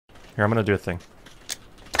Here, I'm gonna do a thing.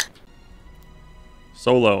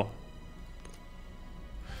 Solo.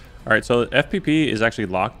 Alright, so FPP is actually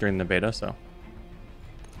locked during the beta, so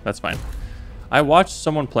that's fine. I watched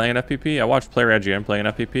someone playing FPP. I watched Player IGN playing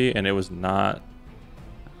FPP, and it was not...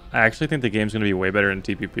 I actually think the game's going to be way better in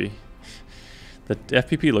TPP. The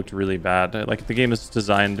FPP looked really bad. Like, the game is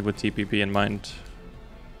designed with TPP in mind.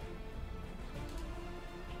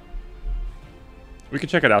 We can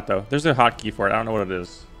check it out, though. There's a hotkey for it. I don't know what it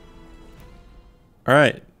is.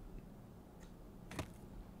 Alright.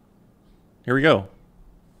 Here we go.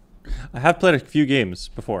 I have played a few games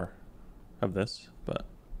before of this, but...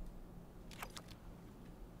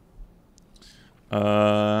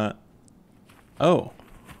 Oh.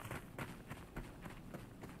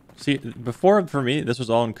 See, before, for me, this was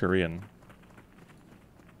all in Korean.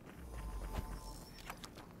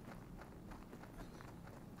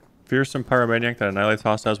 Fearsome pyromaniac that annihilates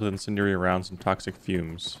hostiles with incendiary rounds and toxic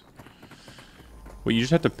fumes. Wait, you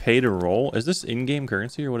just have to pay to roll? Is this in-game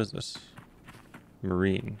currency or what is this?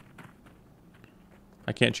 Marine.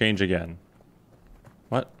 I can't change again.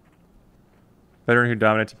 What? Veteran who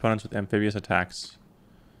dominates opponents with amphibious attacks.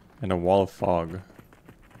 And a wall of fog.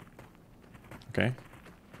 Okay.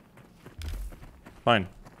 Fine.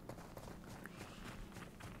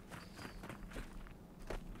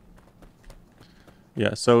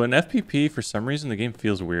 Yeah, so in FPP, for some reason, the game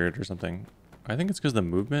feels weird or something. I think it's because of the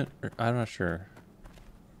movement. I'm not sure.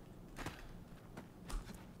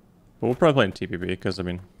 But we'll probably play in TPP because, I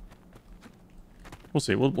mean... We'll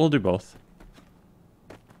see. We'll do both.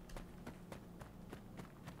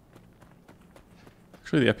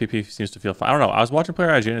 Actually, the FPP seems to feel fine. I don't know. I was watching Player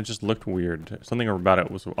IGN and it just looked weird. Something about it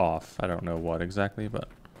was off. I don't know what exactly, but...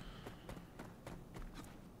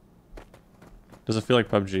 Does it feel like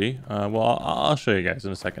PUBG? Well, I'll show you guys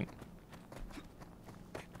in a second.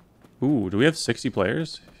 Ooh, do we have 60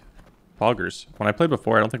 players? Poggers. When I played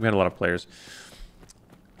before, I don't think we had a lot of players.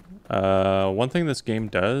 One thing this game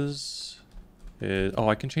does is... Oh,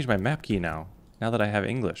 I can change my map key now. Now that I have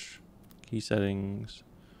English. Key settings...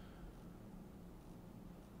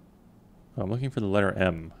 Oh, I'm looking for the letter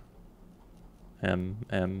M. M.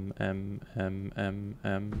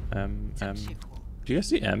 Do you guys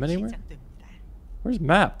see M anywhere? Where's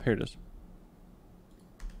map? Here it is.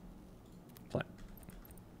 Play.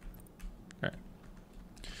 Alright.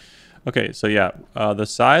 Okay, so yeah. The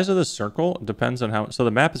size of the circle depends on how... So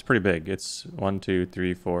the map is pretty big. It's 1, 2,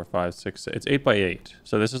 3, 4, 5, 6... It's 8 by 8.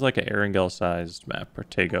 So this is like an Erangel-sized map, or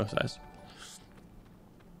Tago size.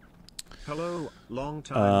 Hello, long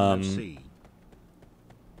time no see.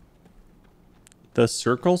 The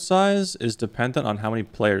circle size is dependent on how many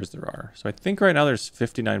players there are. So I think right now there's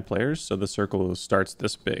 59 players, so the circle starts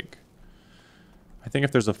this big. I think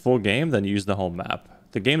if there's a full game, then use the whole map.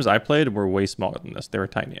 The games I played were way smaller than this. They were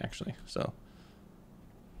tiny, actually. So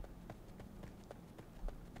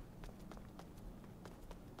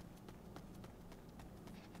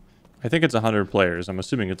I think it's 100 players. I'm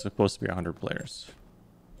assuming it's supposed to be 100 players.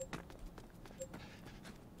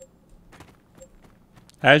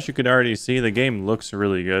 As you can already see, the game looks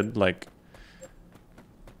really good. Like,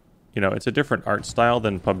 you know, it's a different art style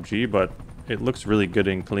than PUBG, but it looks really good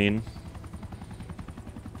and clean.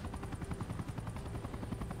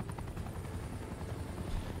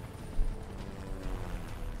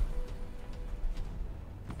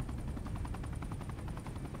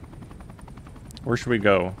 Where should we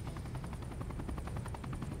go?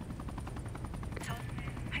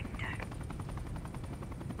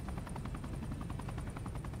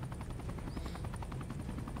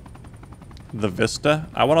 The Vista?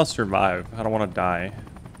 I want to survive. I don't want to die.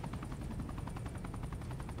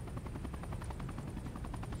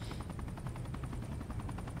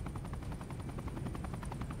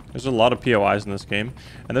 There's a lot of POIs in this game,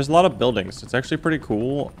 and there's a lot of buildings. It's actually pretty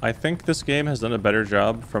cool. I think this game has done a better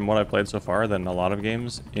job from what I've played so far than a lot of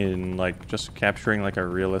games in like just capturing like a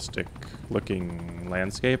realistic looking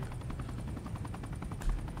landscape.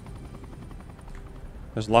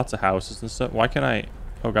 There's lots of houses and stuff. Why can't I...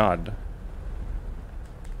 Oh god.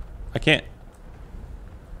 I can't.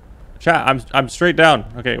 Chat, I'm straight down.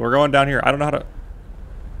 Okay, we're going down here. I don't know how to...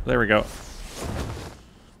 There we go.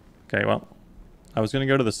 Okay, well. I was going to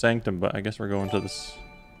go to the Sanctum, but I guess we're going to this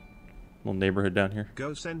little neighborhood down here.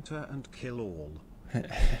 Go center and kill all.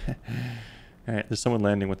 Alright, there's someone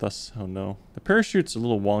landing with us. Oh no. The parachute's a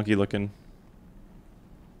little wonky looking.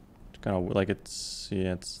 It's kind of like it's...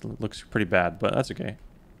 Yeah, it looks pretty bad, but that's okay.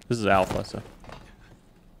 This is alpha, so...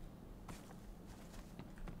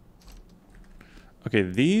 Okay,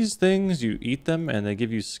 these things, you eat them and they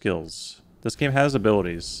give you skills. This game has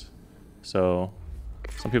abilities. So,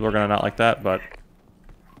 some people are going to not like that, but...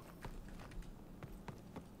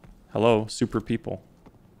 Hello, super people.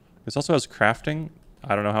 This also has crafting.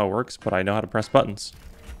 I don't know how it works, but I know how to press buttons.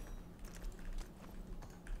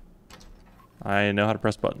 I know how to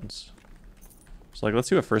press buttons. So like, let's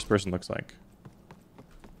see what first person looks like.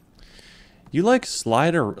 You like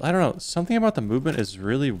slide or I don't know, something about the movement is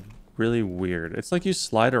really, really weird. It's like you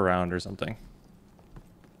slide around or something.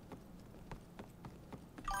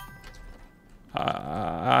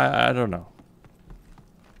 I don't know.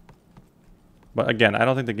 But again, I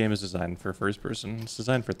don't think the game is designed for first person. It's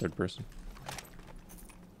designed for third person.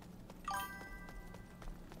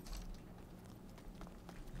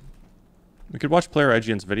 We could watch Player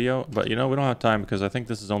IGN's video, but you know, we don't have time because I think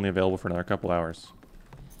this is only available for another couple hours.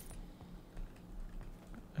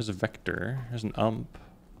 There's a vector. There's an ump.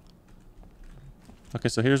 Okay,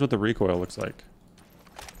 so here's what the recoil looks like.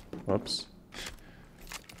 Whoops.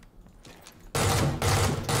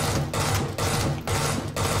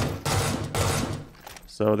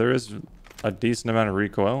 So there is a decent amount of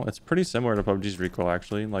recoil. It's pretty similar to PUBG's recoil,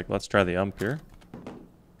 actually. Like, let's try the ump here.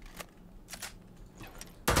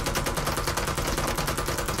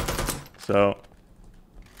 So,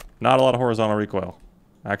 not a lot of horizontal recoil.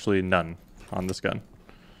 Actually, none on this gun.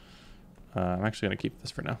 I'm actually going to keep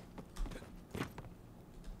this for now.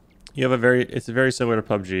 You have it's very similar to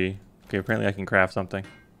PUBG. Okay, apparently I can craft something.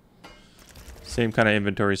 Same kind of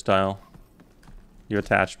inventory style. Your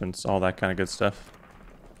attachments, all that kind of good stuff.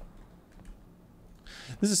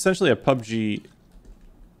 This is essentially a PUBG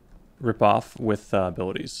ripoff with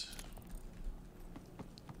abilities.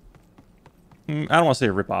 I don't want to say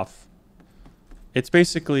a ripoff. It's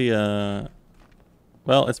basically, well,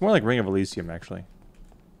 it's more like Ring of Elysium, actually.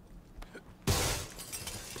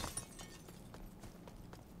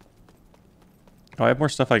 Oh, I have more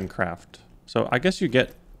stuff I can craft. So I guess you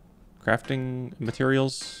get crafting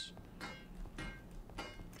materials.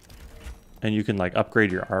 And you can, like,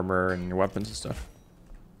 upgrade your armor and your weapons and stuff.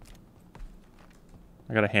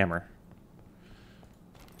 I got a hammer.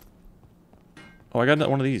 Oh, I got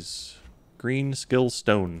one of these. Green skill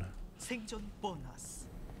stone.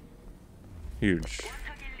 Huge.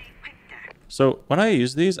 So when I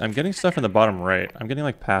use these, I'm getting stuff in the bottom right. I'm getting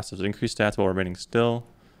like passives. Increased stats while remaining still.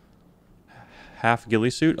 Half ghillie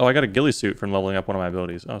suit. Oh, I got a ghillie suit from leveling up one of my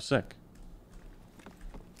abilities. Oh, sick.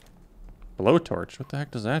 Blowtorch. What the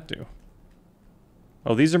heck does that do?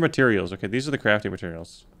 Oh, these are materials. Okay, these are the crafting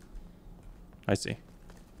materials. I see.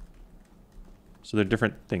 So they're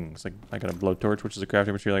different things. Like I got a blowtorch, which is a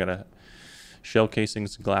crafting material. I got a shell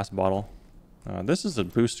casings, glass bottle. This is a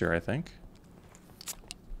booster, I think.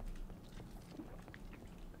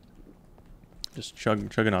 Just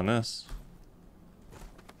chugging on this.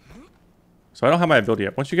 So I don't have my ability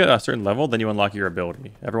yet. Once you get a certain level, then you unlock your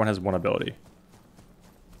ability. Everyone has one ability.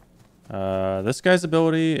 This guy's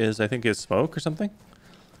ability is, I think, is smoke or something.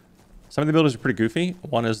 Some of the abilities are pretty goofy.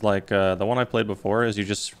 One is like, the one I played before is you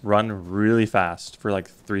just run really fast for like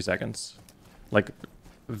 3 seconds. Like,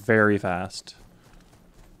 very fast.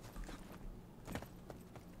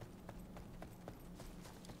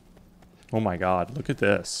 Oh my god, look at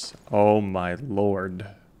this. Oh my lord.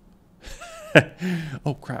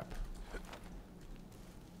 Oh crap.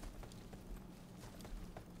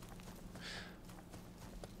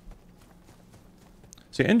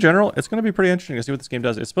 So in general, it's going to be pretty interesting to see what this game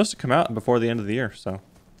does. It's supposed to come out before the end of the year, so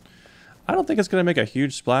I don't think it's going to make a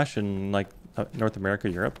huge splash in like North America,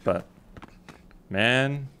 Europe, but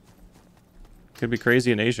man, could be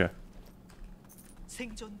crazy in Asia.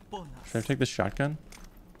 Should I take this shotgun?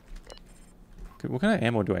 What kind of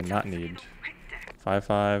ammo do I not need?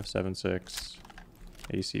 5.5, 7.6,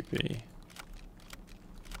 ACP.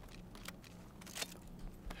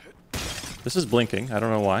 This is blinking. I don't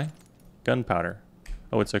know why. Gunpowder.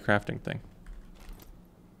 Oh, it's a crafting thing.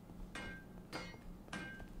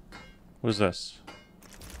 What is this?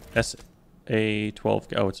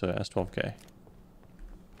 SA12K. Oh, it's a S12K.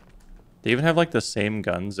 They even have like the same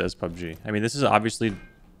guns as PUBG. I mean, this is obviously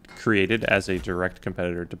created as a direct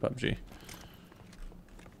competitor to PUBG.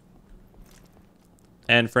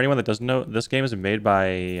 And for anyone that doesn't know, this game is made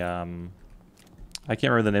by, I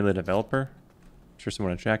can't remember the name of the developer. I'm sure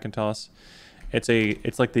someone in chat can tell us. It's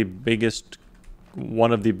like the biggest,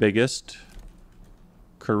 one of the biggest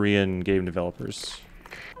Korean game developers.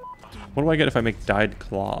 What do I get if I make dyed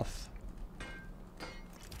cloth?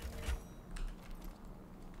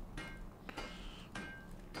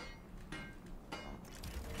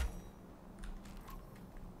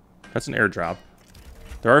 That's an airdrop.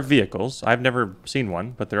 There are vehicles. I've never seen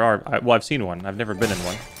one, but there are. Well, I've seen one. I've never been in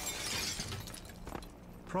one.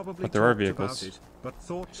 Probably but there are vehicles. It, but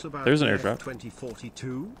thoughts about there's an airdrop.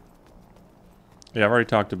 2042? Yeah, I've already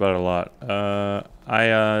talked about it a lot.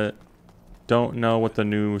 don't know what the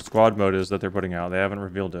new squad mode is that they're putting out. They haven't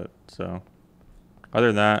revealed it, so... Other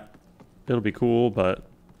than that, it'll be cool, but...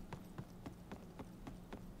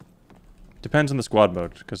 Depends on the squad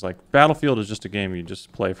mode, because, like, Battlefield is just a game you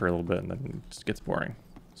just play for a little bit and then it just gets boring.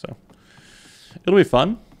 So, it'll be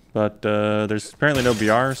fun, but there's apparently no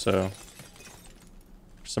BR, so...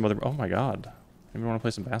 Some other... Oh my god. Maybe want to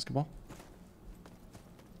play some basketball?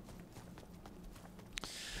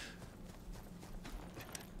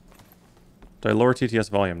 Do I lower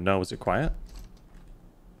TTS volume? No. Is it quiet?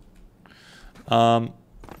 One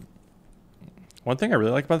thing I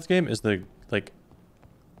really like about this game is the, like...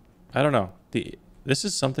 I don't know. This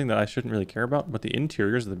is something that I shouldn't really care about, but the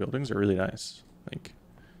interiors of the buildings are really nice. Like...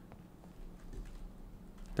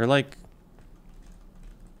 They're like...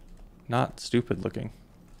 Not stupid looking.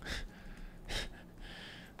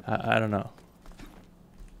 I don't know.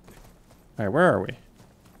 Alright, where are we?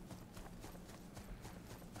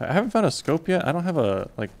 I haven't found a scope yet. I don't have a,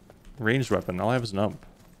 like, ranged weapon. All I have is an ump.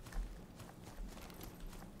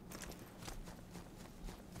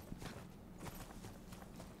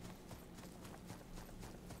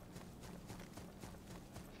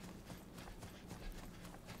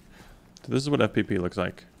 So this is what FPP looks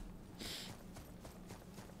like.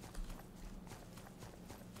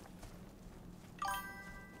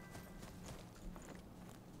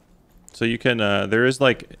 So you can, there is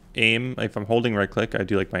like aim, if I'm holding right click, I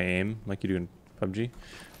do like my aim, like you do in PUBG.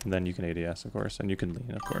 And then you can ADS, of course, and you can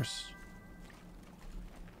lean, of course.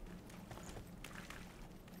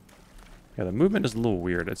 Yeah, the movement is a little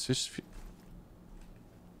weird. It's just... It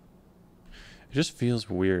just feels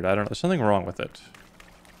weird. I don't know. There's something wrong with it.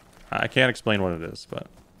 I can't explain what it is, but...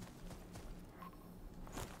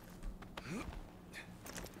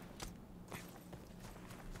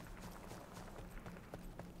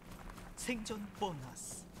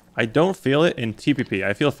 I don't feel it in TPP.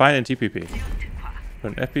 I feel fine in TPP.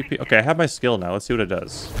 But in FPP... Okay, I have my skill now. Let's see what it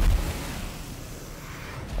does.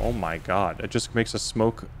 Oh my god. It just makes a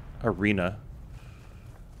smoke arena.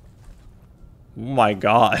 Oh my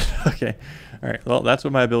god. Okay. Alright, well, that's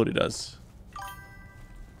what my ability does.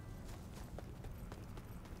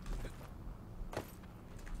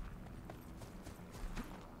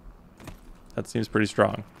 That seems pretty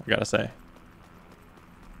strong, I gotta say.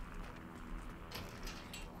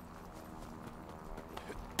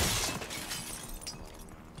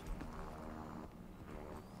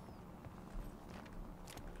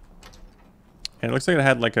 And it looks like it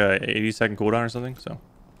had like a 80-second cooldown or something, so.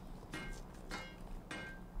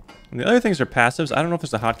 And the other things are passives. I don't know if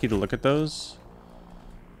there's a hotkey to look at those.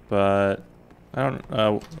 But, I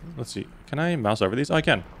don't, let's see. Can I mouse over these? Oh, I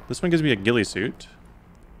can. This one gives me a ghillie suit.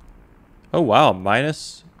 Oh, wow.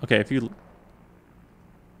 Minus, okay, if you,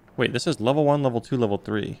 wait, this is level 1, level 2, level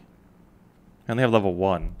 3. I only have level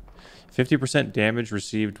 1. 50% damage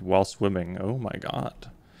received while swimming. Oh my god.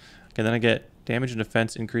 Okay, then I get damage and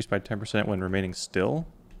defense increased by 10% when remaining still.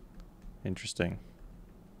 Interesting.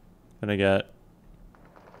 Then I get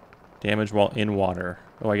damage while in water.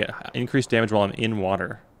 Oh, I get increased damage while I'm in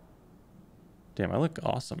water. Damn, I look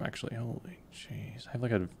awesome, actually. Holy jeez. I have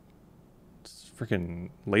like a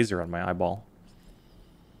freaking laser on my eyeball.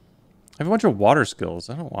 I have a bunch of water skills.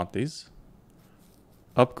 I don't want these.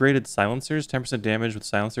 Upgraded silencers. 10% damage with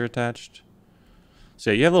silencer attached.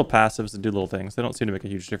 So yeah, you have little passives that do little things. They don't seem to make a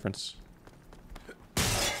huge difference.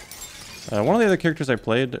 One of the other characters I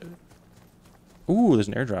played... Ooh, there's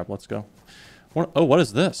an airdrop. Let's go. Oh, what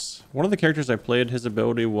is this? One of the characters I played, his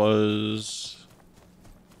ability was...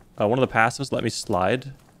 one of the passives let me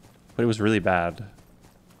slide, but it was really bad.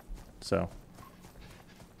 So...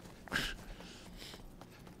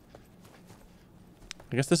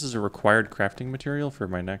 I guess this is a required crafting material for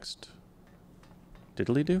my next...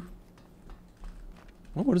 Diddly-do?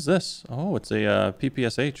 Oh, what is this? Oh, it's a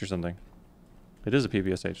PPSH or something. It is a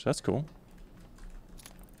PPSH. That's cool.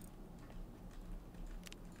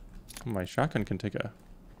 Oh, my shotgun can take a...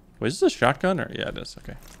 Wait, is this a shotgun? Or yeah, it is.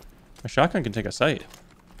 Okay. My shotgun can take a sight.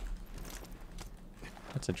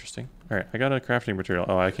 That's interesting. Alright, I got a crafting material.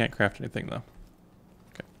 Oh, I can't craft anything, though.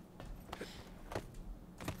 Okay.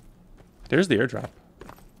 There's the airdrop.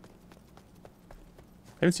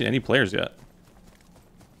 I haven't seen any players yet.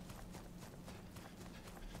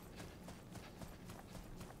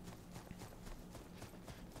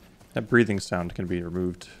 That breathing sound can be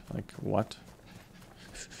removed. Like, what?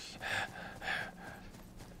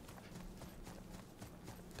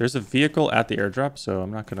 There's a vehicle at the airdrop, so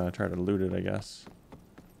I'm not going to try to loot it, I guess.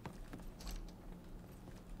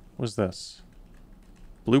 What's this?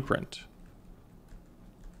 Blueprint.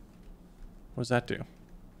 What does that do?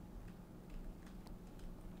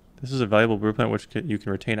 This is a valuable blueprint which you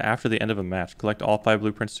can retain after the end of a match. Collect all 5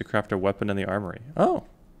 blueprints to craft a weapon in the armory. Oh,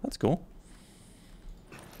 that's cool.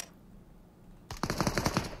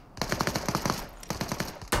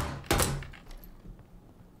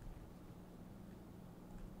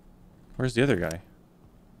 Where's the other guy?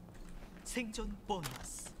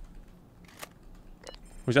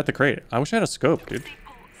 Who's at the crate? I wish I had a scope, dude.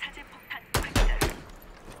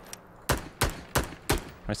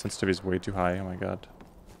 My sensitivity is way too high. Oh my god.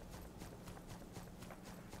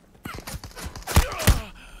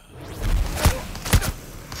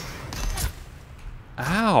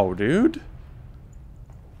 Ow, dude.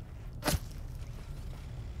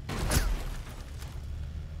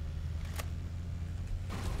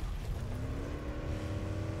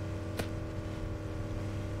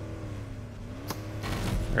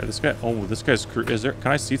 Alright, this guy. Oh, this guy's. Is there?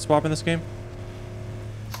 Can I seat swap in this game?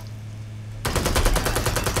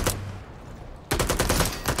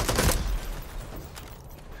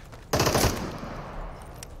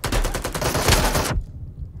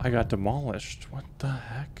 I got demolished. What the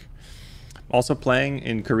heck? Also playing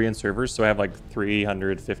in Korean servers, so I have like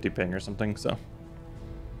 350 ping or something, so.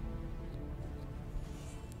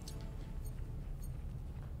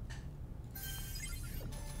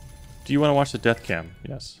 Do you want to watch the death cam?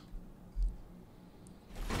 Yes.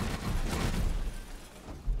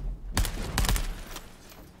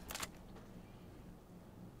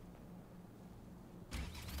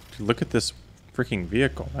 Dude, look at this freaking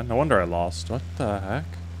vehicle, man. No wonder I lost. What the heck?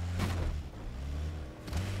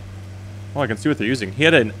 Oh, I can see what they're using. He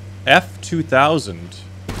had an F2000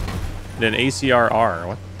 and an ACRR.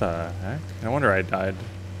 What the heck? No wonder I died.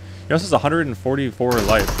 He also has 144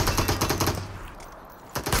 life.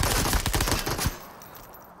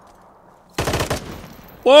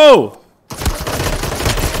 Whoa!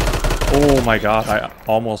 Oh my god, I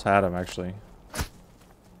almost had him actually.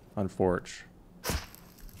 On Forge.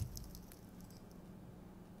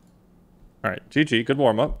 Alright, GG, good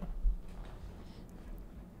warm up.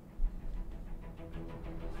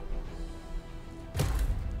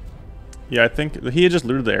 Yeah, I think he had just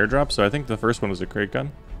looted the airdrop, so I think the first one was a crate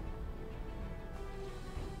gun.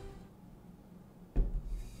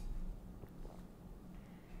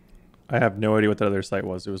 I have no idea what that other site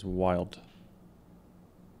was. It was wild.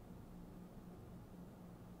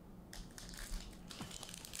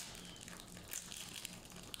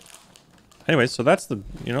 Anyway, so that's the,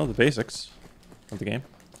 you know, the basics of the game.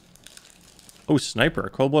 Oh, sniper. A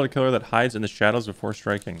cold-blooded killer that hides in the shadows before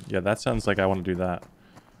striking. Yeah, that sounds like I want to do that.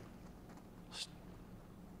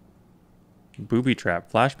 Booby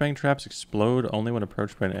trap. Flashbang traps explode only when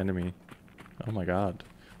approached by an enemy. Oh my god.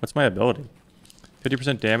 What's my ability?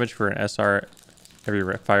 50% damage for an SR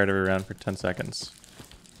fired every round for 10 seconds.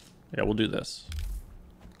 Yeah, we'll do this.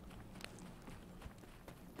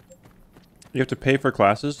 You have to pay for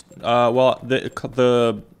classes? Well,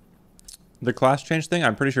 the class change thing,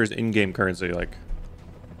 I'm pretty sure is in-game currency, like.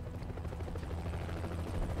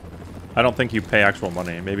 I don't think you pay actual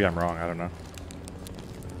money. Maybe I'm wrong, I don't know.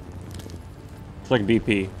 It's like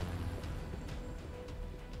BP.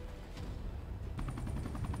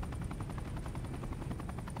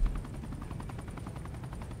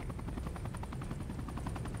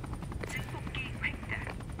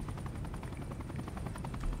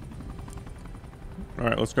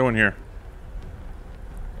 Alright, let's go in here.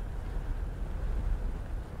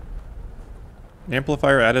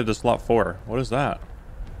 Amplifier added to slot 4. What is that?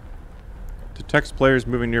 Detects players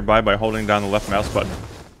moving nearby by holding down the left mouse button.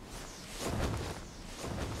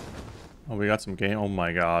 Oh, we got some game. Oh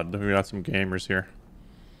my god. We got some gamers here.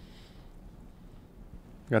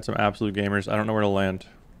 We got some absolute gamers. I don't know where to land.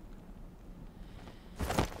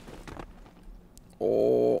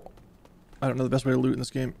 Oh. I don't know the best way to loot in this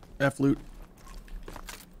game. F loot.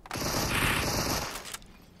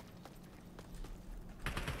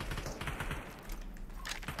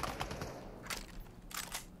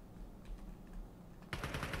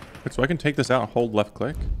 So I can take this out and hold left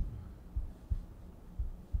click.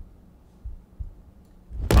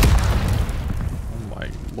 Oh my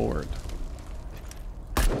lord.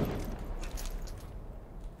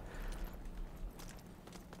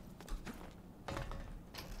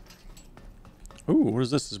 Ooh, what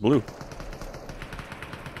is this? It's blue.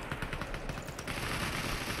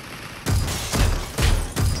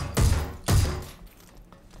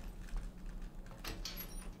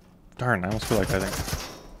 Darn, I almost feel like I think.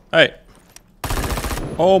 Hey!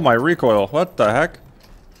 Oh, my recoil. What the heck?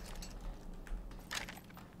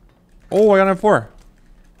 Oh, I got an M4.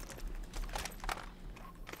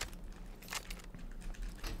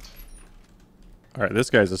 Alright, this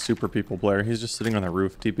guy's a super people player. He's just sitting on the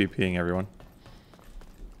roof, TPPing everyone.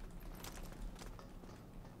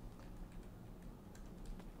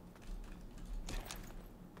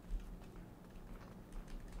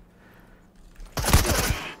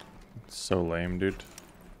 so lame, dude.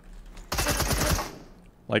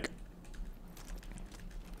 Like,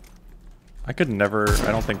 I could never,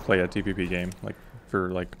 I don't think, play a TPP game, like, for,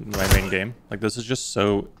 like, my main game. Like, this is just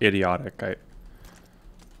so idiotic. Like,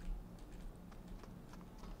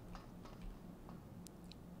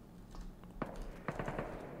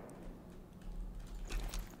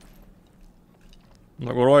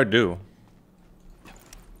 what do I do?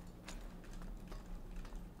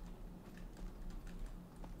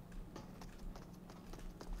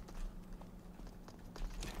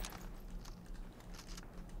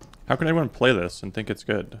 How can anyone play this and think it's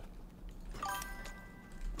good?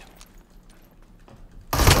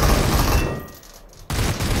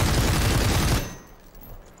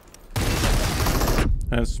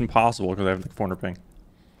 And it's impossible because I have the 400 ping.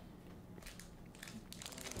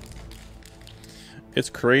 It's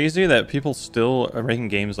crazy that people still are making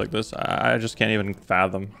games like this. I just can't even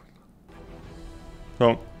fathom.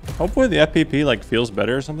 So, hopefully the FPP like feels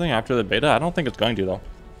better or something after the beta. I don't think it's going to though.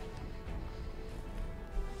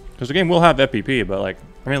 Because the game will have FPP, but like,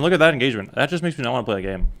 I mean, look at that engagement. That just makes me not want to play the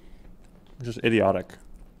game. It's just idiotic.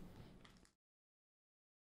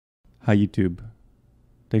 Hi YouTube.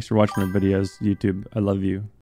 Thanks for watching my videos, YouTube. I love you.